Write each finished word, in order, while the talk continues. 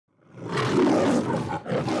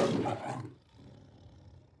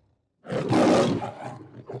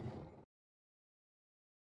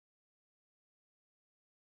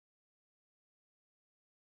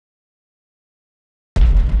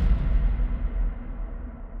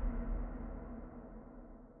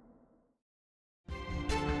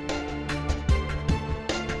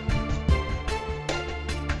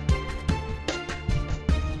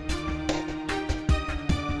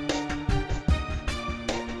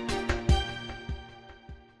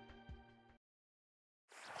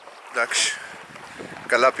Εντάξει,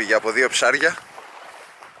 καλά πήγε από 2 ψάρια.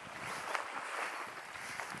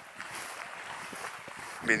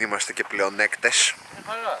 Μην είμαστε και πλεονέκτες. Μια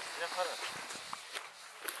χαρά, μια χαρά.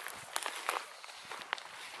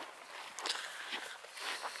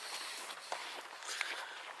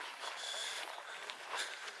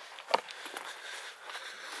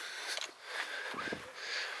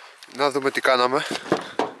 Να δούμε τι κάναμε.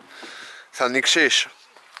 Θα ανοίξεις?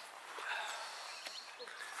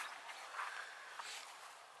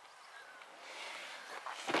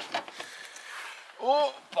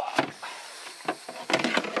 Οπα!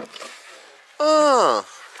 Α,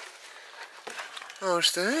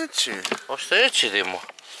 ώστε έτσι. Ώστε έτσι, Δήμο.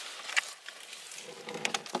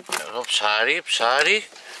 Εδώ ψάρι, ψάρι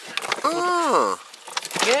Α,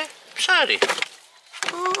 και ψάρι.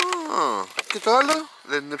 α, και το άλλο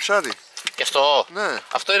δεν είναι ψάρι? Και αυτό, Ναι.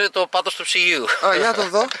 αυτό είναι το πάτος του ψυγείου. Α, για να το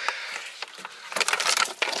δω.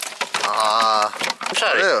 Α,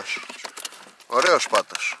 Ψάρι. ωραίος. Ωραίος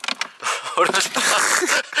πάτος. Ωραίος.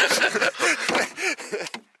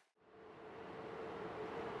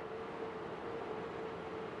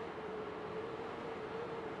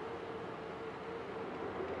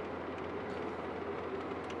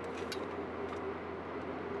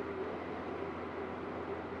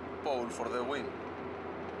 Pole for the win.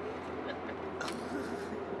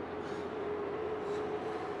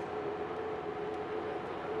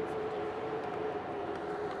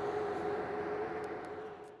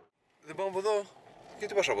 Δεν πάω από εδώ.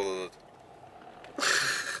 Γιατί πας από εδώ τότε?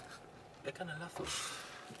 Έκανα λάθος.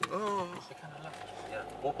 Έκανα λάθος.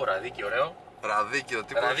 Πω ραδίκι ωραίο. Ραδίκι ο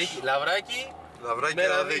τύπος. Ραδίκι, λαβράκι. Λαβράκι με και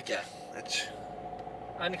ραδίκια. ραδίκια. Έτσι.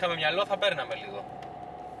 Αν είχαμε μυαλό θα παίρναμε λίγο.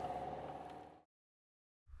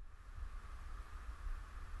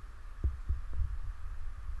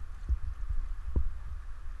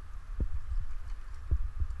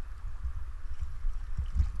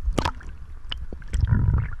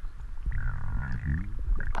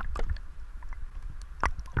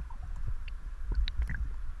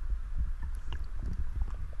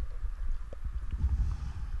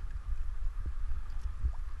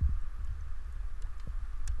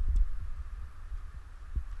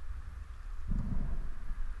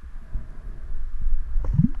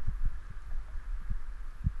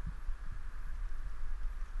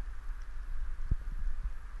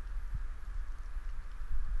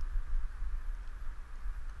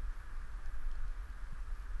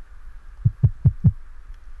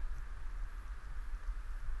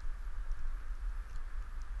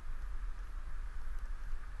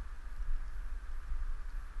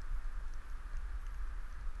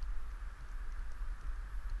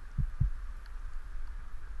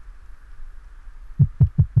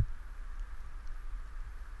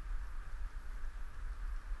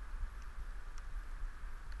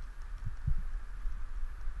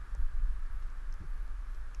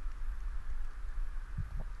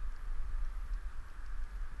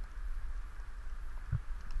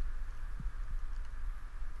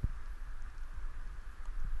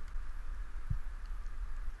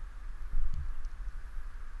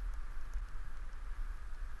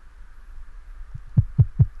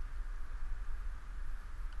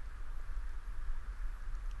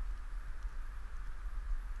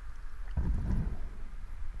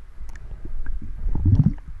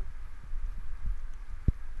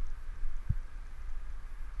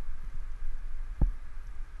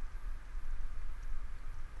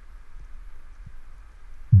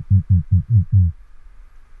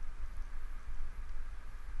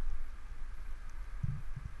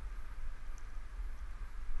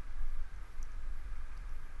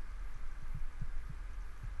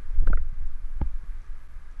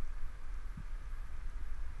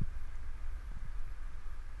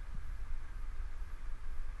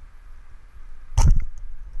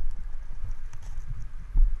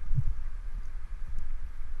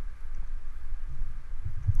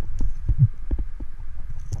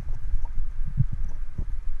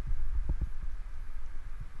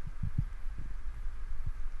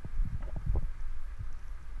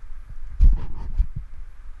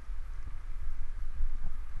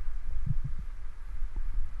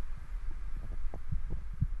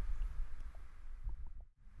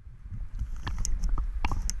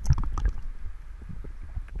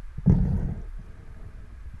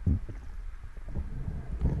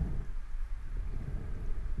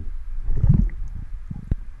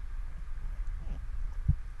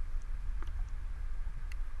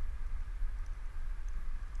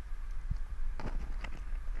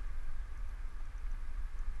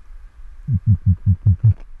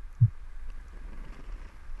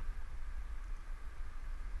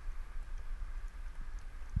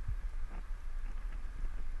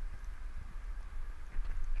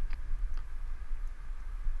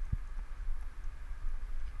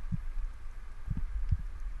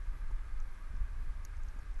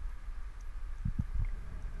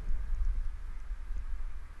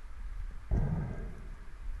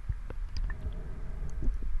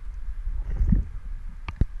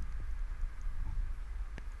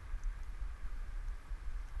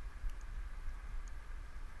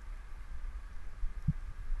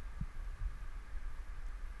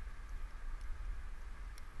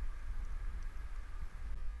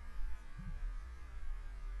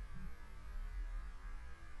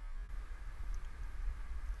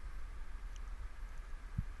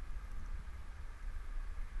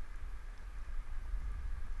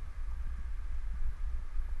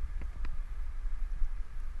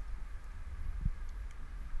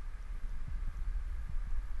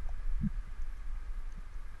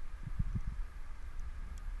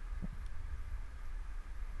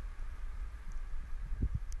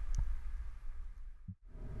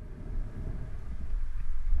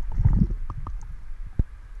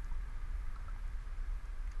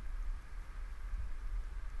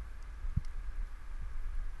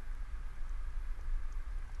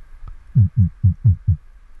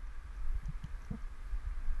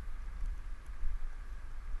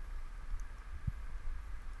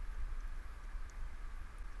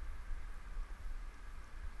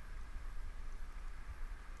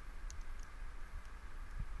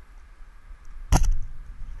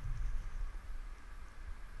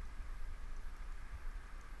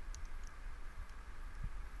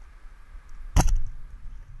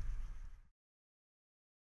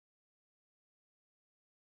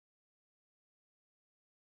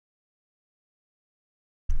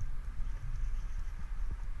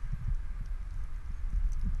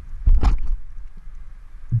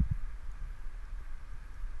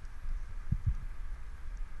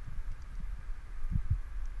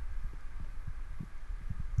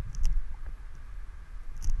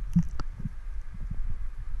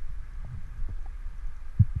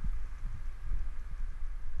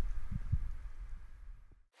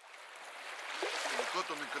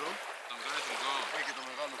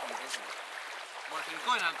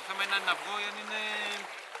 Λογικό είναι, αλλά το θέμα είναι αν είναι αυγό ή αν είναι...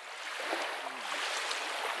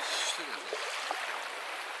 Σωστό είναι αυτό.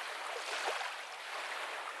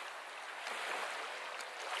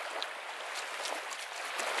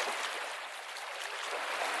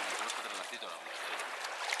 Πώς θα τρελαθεί τώρα όμως.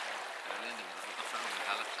 Τρελαίνεται μετά όταν φέρνουν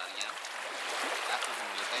μεγάλα ψάρια. Κάθεται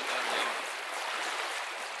μου λετάει τώρα μια ώρα.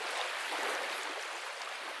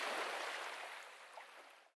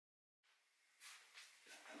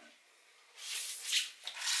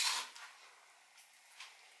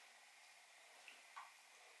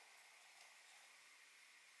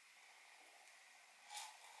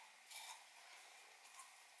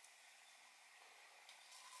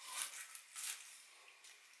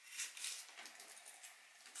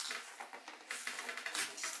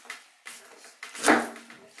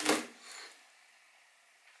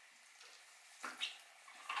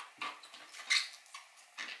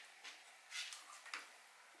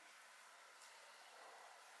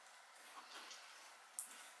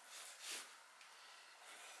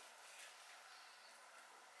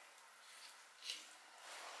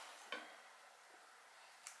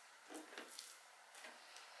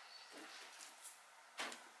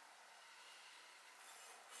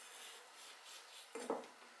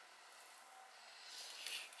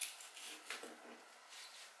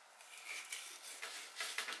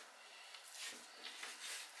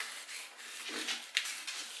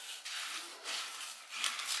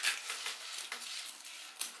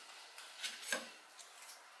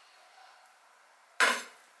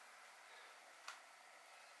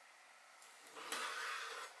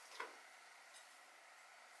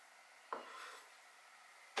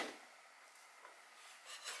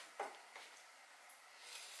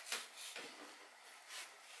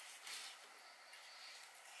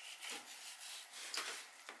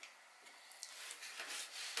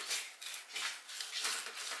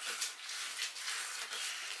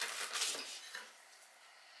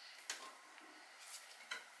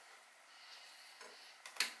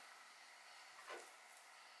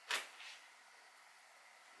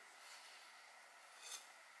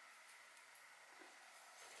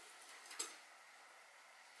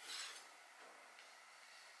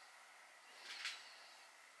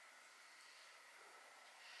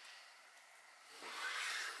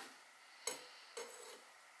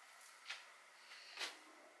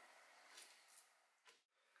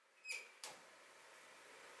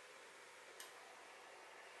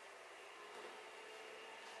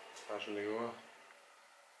 Σπάσω λίγο.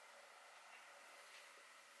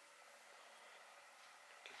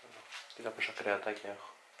 Κοίτα πόσα κρεατάκια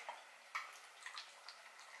έχω.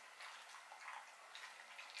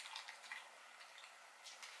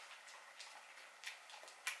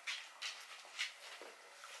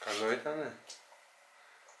 Καλό ήτανε.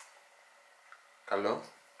 Καλό.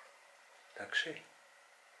 Εντάξει.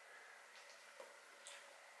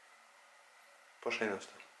 Πόσα είναι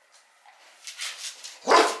αυτά?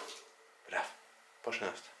 Μπράβο. Πόσα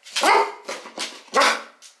είναι αυτά?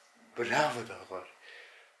 Μπράβο το αγόρι.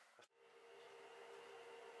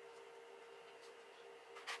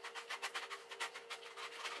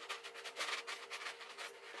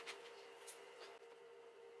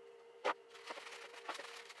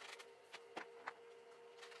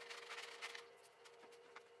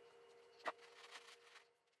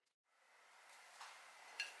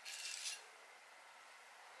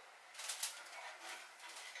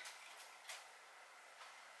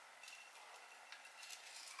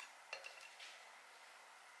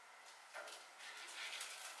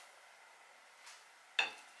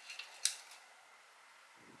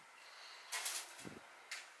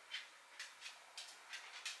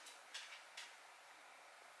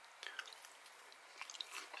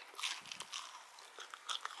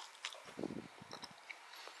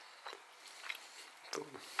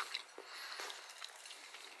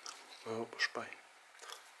 Όπως πάει.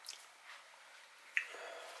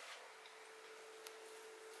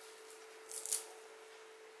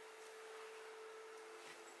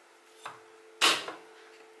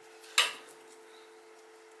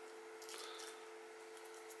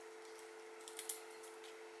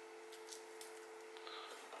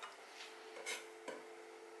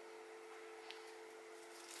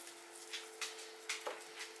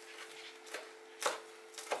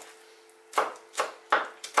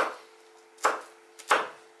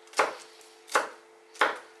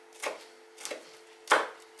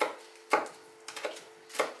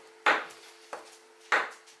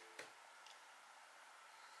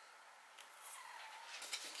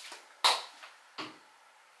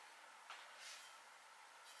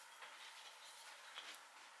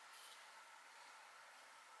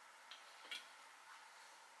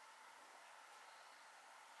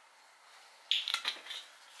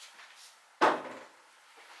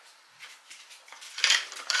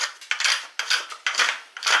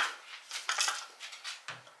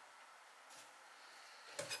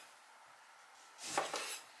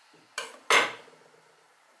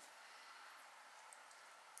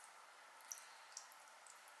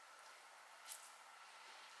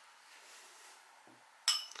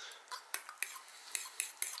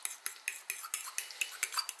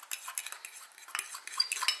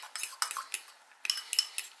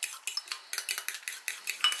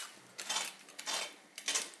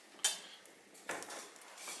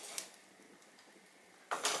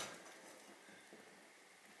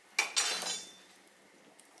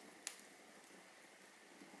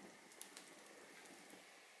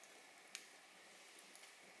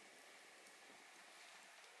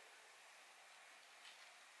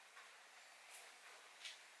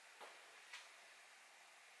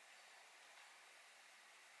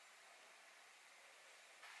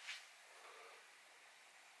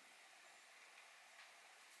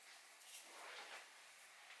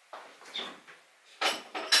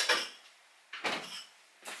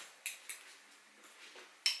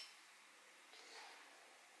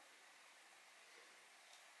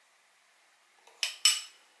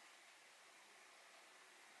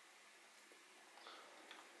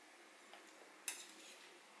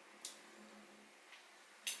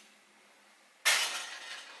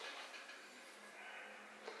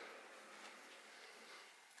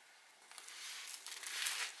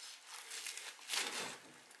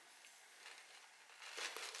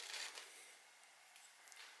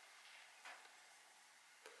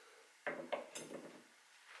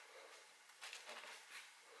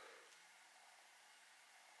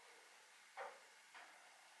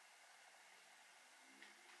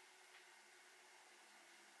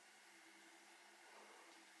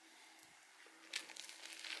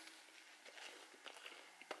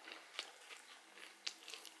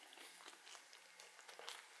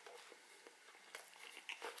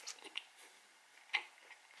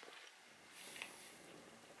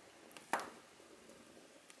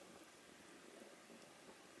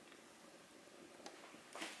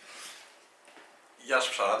 Γεια σας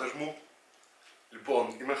ψαράδες μου.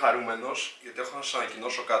 Λοιπόν, είμαι χαρούμενος γιατί έχω να σας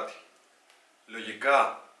ανακοινώσω κάτι.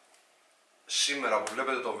 Λογικά, σήμερα που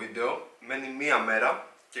βλέπετε το βίντεο, μένει μία μέρα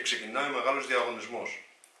και ξεκινάει ο μεγάλος διαγωνισμός.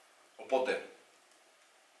 Οπότε,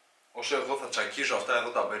 όσο εγώ θα τσακίζω αυτά εδώ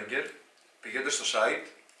τα μπέργκερ, πηγαίνετε στο site,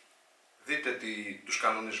 δείτε τους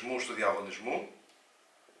κανονισμούς του διαγωνισμού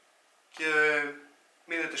και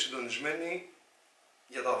μείνετε συντονισμένοι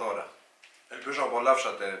για τα δώρα. Ελπίζω να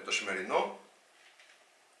απολαύσατε το σημερινό.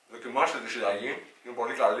 Δοκιμάστε τη συνταγή, είναι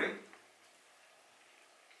πολύ καλή.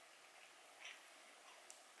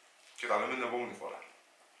 Και τα λέμε την επόμενη φορά.